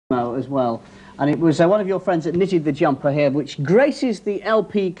as well, and it was one of your friends that knitted the jumper here, which graces the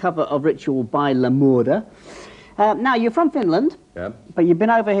LP cover of Ritual by Lamorda. Now, you're from Finland, yeah, but you've been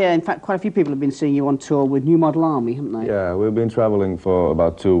over here. In fact, quite a few people have been seeing you on tour with New Model Army, haven't they? Yeah, we've been traveling for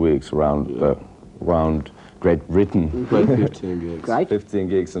about 2 weeks around Great Britain. Like 15 gigs. Great. 15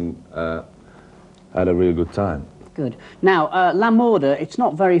 gigs and had a really good time. Good. Now, Lamorda, it's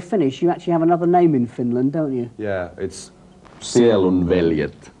not very Finnish. You actually have another name in Finland, don't you? Yeah, it's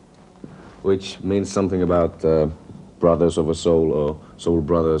Sielunveljet, which means something about brothers of a soul, or soul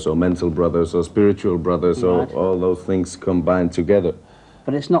brothers, or mental brothers, or spiritual brothers, right. or all those things combined together.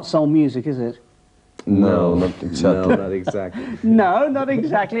 But it's not soul music, is it? No, not exactly. No, not exactly. No, not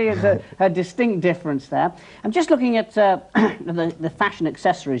exactly. There's a distinct difference there. I'm just looking at the fashion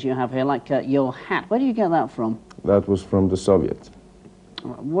accessories you have here, like your hat. Where do you get that from? That was from the Soviet.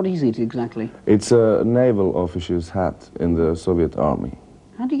 What is it exactly? It's a naval officer's hat in the Soviet army.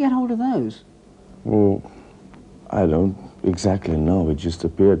 How do you get hold of those? Well, I don't exactly know. It just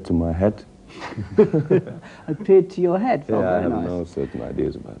appeared to my head. Appeared to your head? Yeah, I have nice. no certain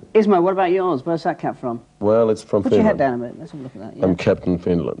ideas about it. Ismo, what about yours? Where's that cap from? Well, it's from Put Finland. your head down a bit. Let's have a look at that. Yeah. I'm Captain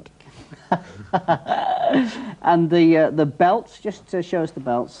Finland. And the belts, just to show us the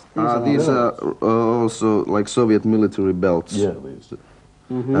belts. These are also like Soviet military belts. Yeah.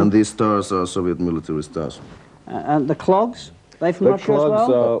 And these stars are Soviet military stars. And the clogs, they from The Russia as clogs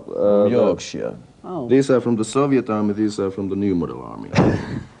well? are... Yorkshire. Oh. These are from the Soviet army, these are from the New Model Army.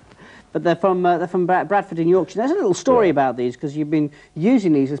 But they're from Bradford in Yorkshire. There's a little story about these, because you've been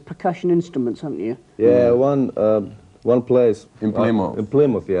using these as percussion instruments, haven't you? Yeah, one place... In Plymouth. In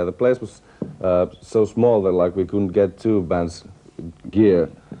Plymouth, yeah. The place was so small that, like, we couldn't get two bands' gear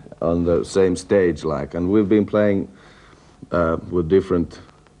on the same stage, like. And we've been playing with different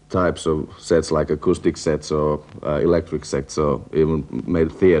types of sets, like acoustic sets or electric sets, or even made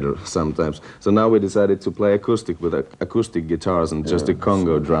theater sometimes. So now we decided to play acoustic with acoustic guitars and just a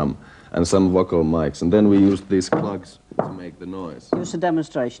Congo drum and some vocal mics. And then we used these clogs to make the noise. Give us a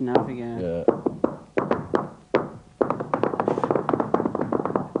demonstration now, if you can. Yeah.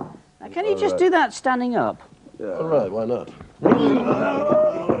 Now, can you just do that standing up? Yeah. All right, why not?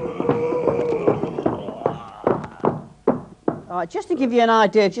 All right, just to give you an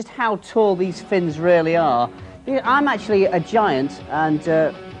idea just how tall these Finns really are. I'm actually a giant, and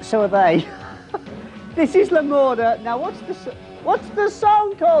so are they. This is Lamorda. Now, what's the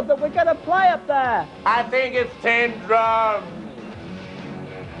song called that we're going to play up there? I think it's 10 drums.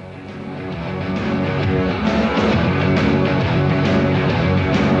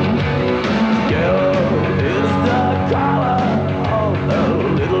 Yellow is the color of the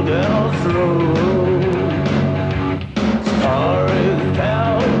little girl's room. Stories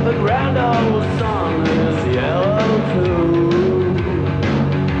tell the grand old sun is yellow too.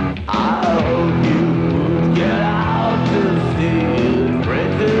 I hope you would get out to see it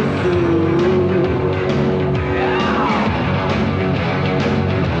pretty soon. Yeah.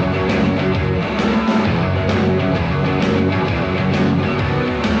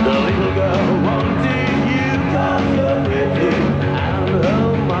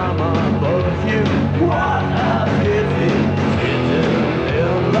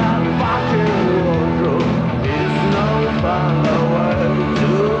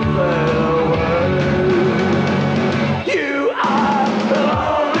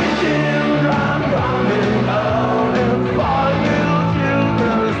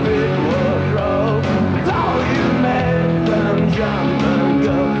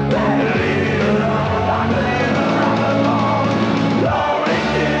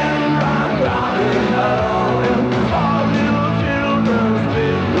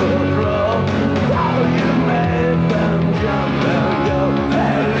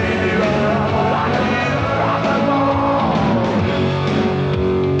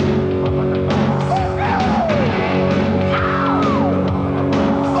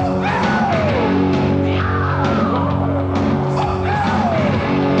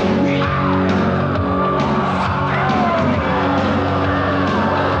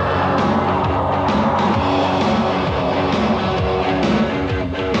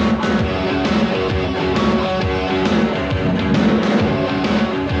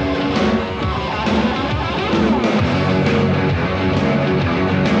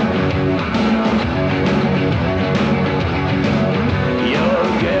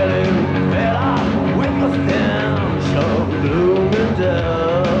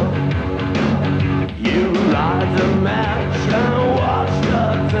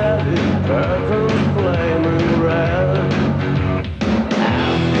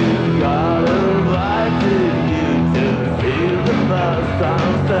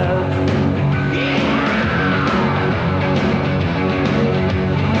 Mallet.